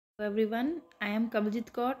Everyone, I am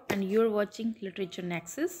Kamaljeet Kaur and you are watching Literature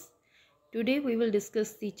Nexus. Today we will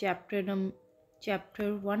discuss the chapter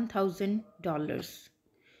 $1,000.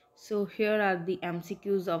 So here are the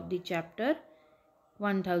MCQs of the chapter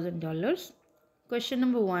 $1,000. Question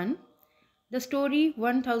number 1. The story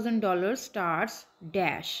 $1,000 starts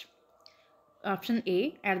dash. Option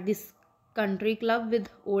A, at this country club with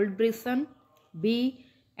old Brisson. B,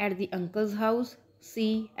 at the uncle's house.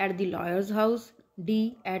 C, at the lawyer's house.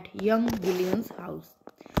 D, at young Gillian's house.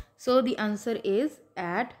 So the answer is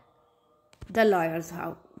at the lawyer's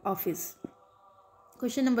office.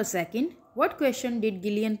 Question number 2. What question did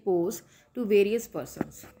Gillian pose to various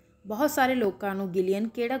persons? बहुत सारे लोगों को Gillian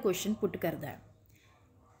केड़ा question put करता है?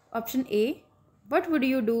 Option A, what would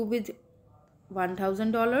you do with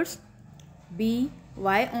 $1,000? B,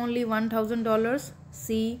 why only $1,000?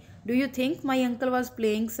 C, do you think my uncle was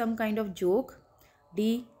playing some kind of joke?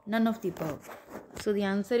 D, none of the above. So the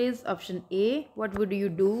answer is option A, what would you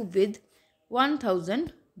do with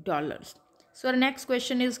 $1,000? So our next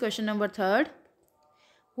question is question number 3.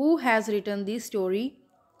 Who has written the story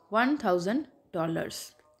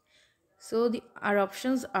 $1,000? So our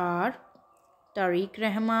options are Tariq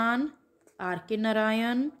Rahman, R.K.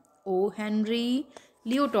 Narayan, O. Henry,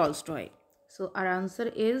 Leo Tolstoy. So our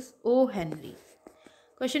answer is O. Henry.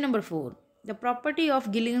 Question number 4. The property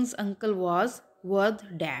of Gillian's uncle was worth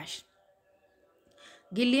dash.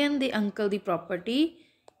 Gillian the uncle the property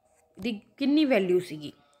the kinni value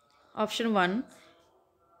sigi? Option 1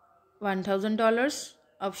 $1,000,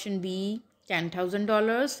 option B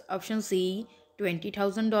 $10,000, option C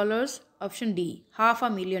 $20,000, option D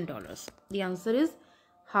 $500,000. The answer is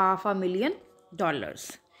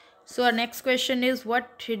 $500,000. So our next question is,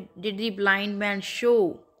 what did the blind man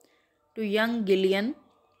show to young Gillian?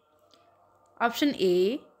 Option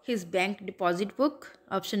A, his bank deposit book.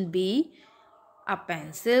 Option B, a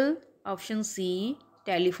pencil. Option C,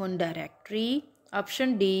 telephone directory.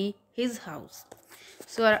 Option D, his house.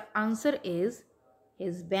 So our answer is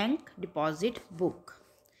his bank deposit book.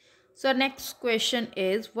 So our next question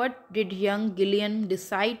is, what did young Gillian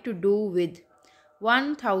decide to do with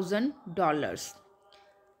 $1,000?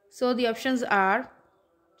 So the options are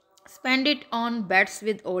spend it on bets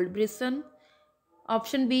with old Brisson.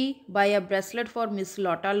 Option B, buy a bracelet for Miss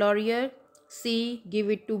Lotta Laurier. C, give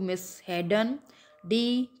it to Miss Hayden.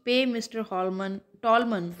 D, pay Mr.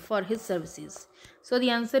 Tolman for his services. So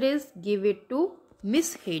the answer is give it to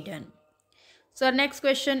Miss Hayden. So our next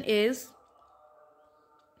question is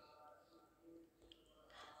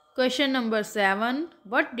question number 7.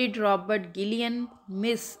 What did Robert Gillian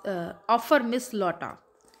offer Miss Lotta?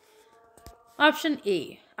 Option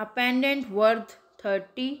A, a pendant worth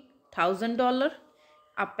 $30,000.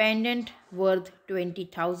 A pendant worth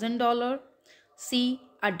 $20,000. C,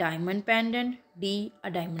 a diamond pendant. D,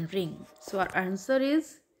 a diamond ring. So our answer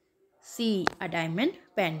is C, a diamond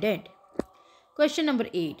pendant. Question number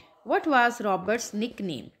 8. What was Robert's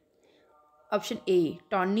nickname? Option A,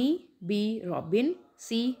 Tony. B, Robin.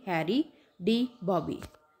 C, Harry. D, Bobby.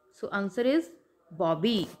 So answer is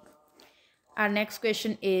Bobby. Our next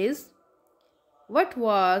question is, what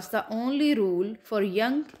was the only rule for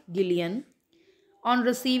young Gillian on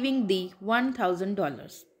receiving the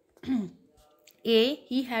 $1,000? A,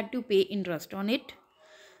 he had to pay interest on it.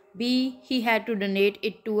 B, he had to donate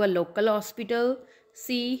it to a local hospital.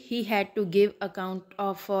 C, he had to give account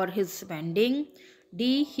for his spending.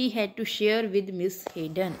 D, he had to share with Miss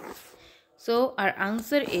Hayden. So our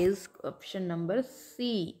answer is option number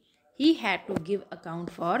C. He had to give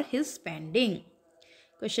account for his spending.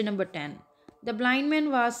 Question number 10. The blind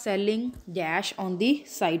man was selling dash on the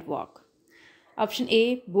sidewalk. Option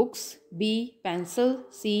A, books. B, pencil.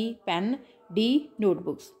 C, pen. D,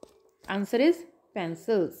 notebooks. Answer is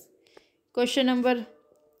pencils. Question number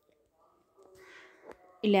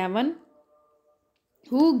 11.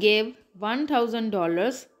 Who gave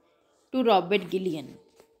 $1,000 to Robert Gillian?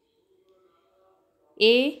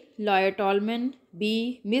 A, lawyer Tolman.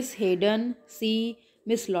 B, Miss Hayden. C,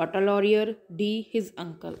 Miss Lotta Laurier. D, his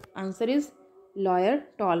uncle. Answer is lawyer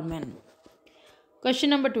Tolman. Question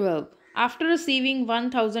number 12. After receiving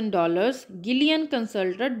 $1,000, Gillian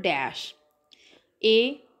consulted dash.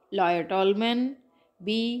 A, lawyer Tolman.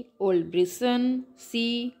 B, old Brisson.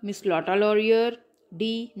 C, Miss Lotta Laurier.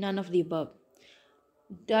 D, none of the above.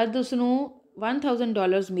 जब उसनों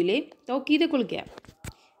 $1,000 मिले तो वो किहदे कोल गया?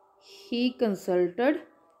 He consulted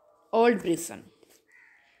old Brisson.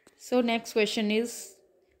 So next question is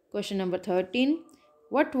question number 13.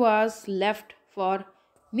 What was left for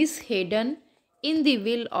Miss Hayden in the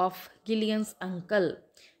will of Gillian's uncle?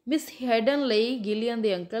 Miss Hayden ਲਈ Gillian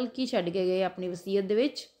ਦੇ uncle ਕੀ ਛੱਡ ਕੇ ਗਏ ਆਪਣੀ ਵਸੀਅਤ ਦੇ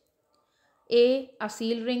ਵਿੱਚ? A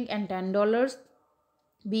seal ring and $10.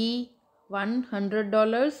 B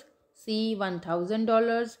 $100. C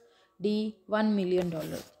 $1,000. D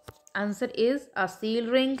 $1,000,000. Answer is a seal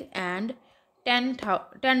ring and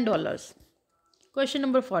 $10. Question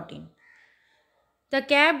number 14. The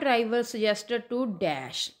cab driver suggested to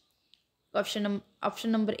dash. Option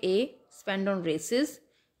number A, spend on races.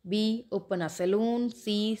 B, open a saloon.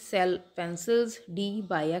 C, sell pencils. D,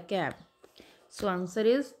 buy a cab. So answer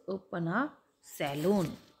is open a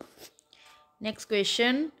saloon. Next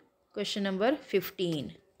question, question number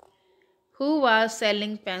 15. Who was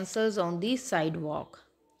selling pencils on the sidewalk?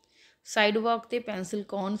 Sidewalk ਤੇ pencil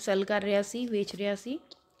कौन sell कर रहा सी, बेच रहा सी?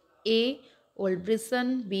 A, old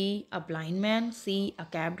person. B, a blind man. C, a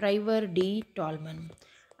cab driver. D, tall man.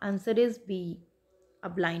 Answer is B, a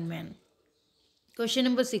blind man. Question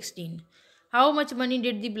number 16. How much money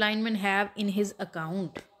did the blind man have in his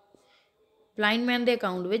account? Blind man ਦੇ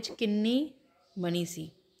account ਵਿੱਚ ਕਿੰਨੀ money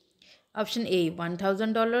C? Option A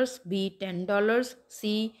 $1,000. B $10.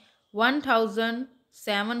 C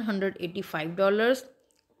 $1,785.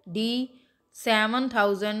 D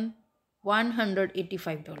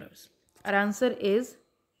 $7,185. Our answer is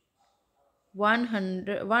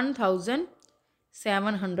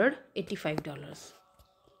 $1,785.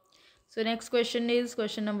 So next question is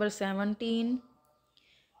question number 17.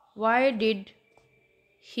 Why did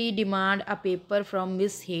he demand a paper from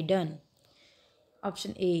Miss Hayden?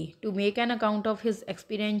 Option A, to make an account of his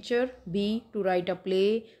expenditure. B, to write a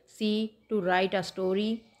play. C, to write a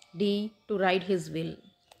story. D, to write his will.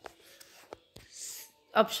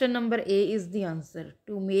 Option number A is the answer.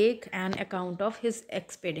 To make an account of his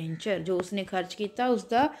expenditure. जो उसने खर्च किया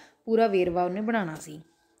उसका पूरा वेरवा उन्हें बनाना सी.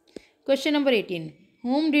 Question number 18.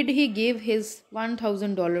 Whom did he give his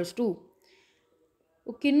 $1,000 to?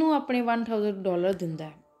 वो किन्नू अपने $1,000 दिंदा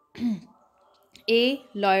है? A,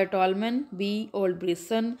 lawyer Tolman. B, old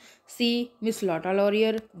Brisson. C, Miss Lotta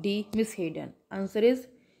Laurier. D, Miss Hayden. Answer is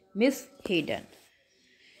Miss Hayden.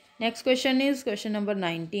 Next question is question number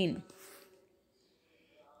 19.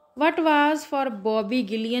 What was for Bobby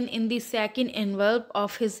Gillian in the second envelope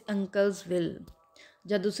of his uncle's will?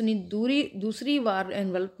 जब उसने दूसरी बार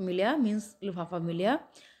envelope मिलिया मीनस लिफाफा मिलिया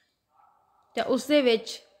तो उसदे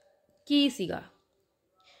विच की सीगा?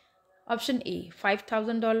 Option A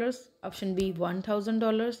 $5,000. Option B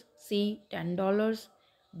 $1,000. C $10.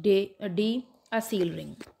 D a seal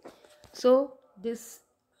ring. So this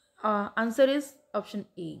answer is option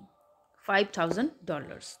A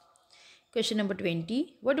 $5,000. Question number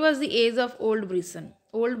 20. What was the age of old Brisson?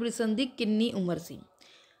 Old Brisson दी किन्नी उम्र सी?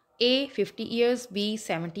 A 50 years. B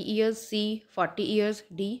 70 years. C 40 years.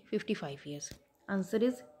 D 55 years. Answer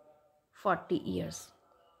is 40 years.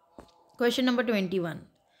 Question number 21.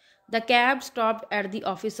 The cab stopped at the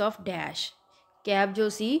office of dash. Cab जो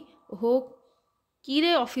सी वो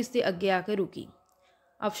किरे office के अगे आके रुकी?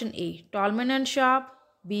 Option A Tallman and Sharp.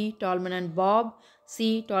 B Tallman and Bob.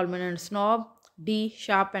 C Tallman and Snob. D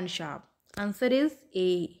Sharp and Sharp. Answer is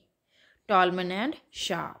A Tallman and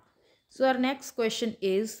Sharp. So our next question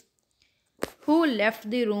is who left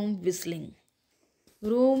the room whistling?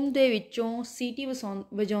 Room ਦੇ ਵਿੱਚੋਂ ਸੀਟੀ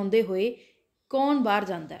ਵਜਾਉਂਦੇ ਹੋਏ ਕੌਣ ਬਾਹਰ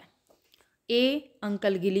ਜਾਂਦਾ ਹੈ? A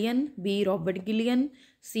Uncle Gillian. B Robert Gillian.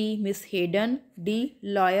 C Miss Hayden. D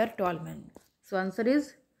lawyer Tolman. So answer is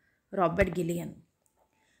Robert Gillian.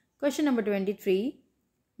 Question number 23.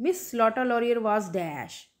 Miss Lotta Laurier was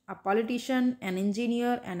dash. A politician, an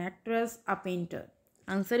engineer, an actress, a painter.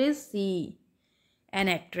 Answer is C an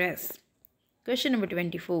actress. Question number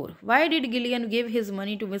 24. Why did Gillian give his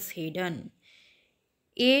money to Miss Hayden?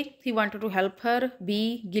 A he wanted to help her.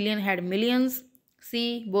 B Gillian had millions.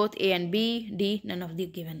 C both A and B. D none of the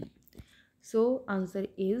given. So answer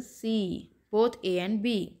is C both A and B.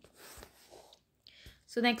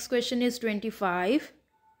 So next question is 25.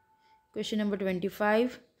 Question number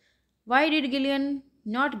 25. Why did Gillian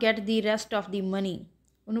not get the rest of the money?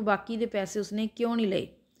 उन्होंने बाकी दे पैसे उसने क्यों नहीं ले?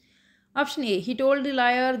 Option A he told the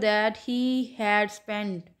liar that he had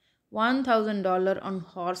spent $1,000 on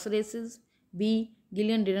horse races. B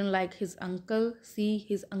Gillian didn't like his uncle. C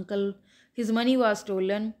his money was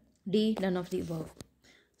stolen. D none of the above.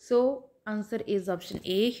 So answer is option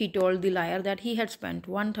A he told the liar that he had spent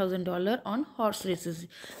 $1,000 on horse races.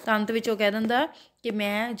 ਤਾਂ ਅੰਤ ਵਿੱਚ ਉਹ ਕਹਿ ਦਿੰਦਾ ਕਿ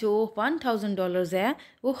ਮੈਂ ਜੋ $1,000 ਹੈ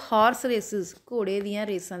ਉਹ horse races ਘੋੜੇ ਦੀਆਂ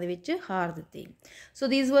ਰੇਸਾਂ ਦੇ ਵਿੱਚ ਹਾਰ ਦਿੱਤੇ. So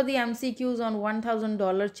these were the MCQs on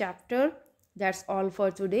 $1,000 chapter. That's all for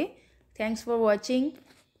today. Thanks for watching.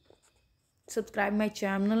 Subscribe my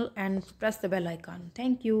channel and press the bell icon.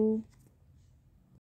 Thank you.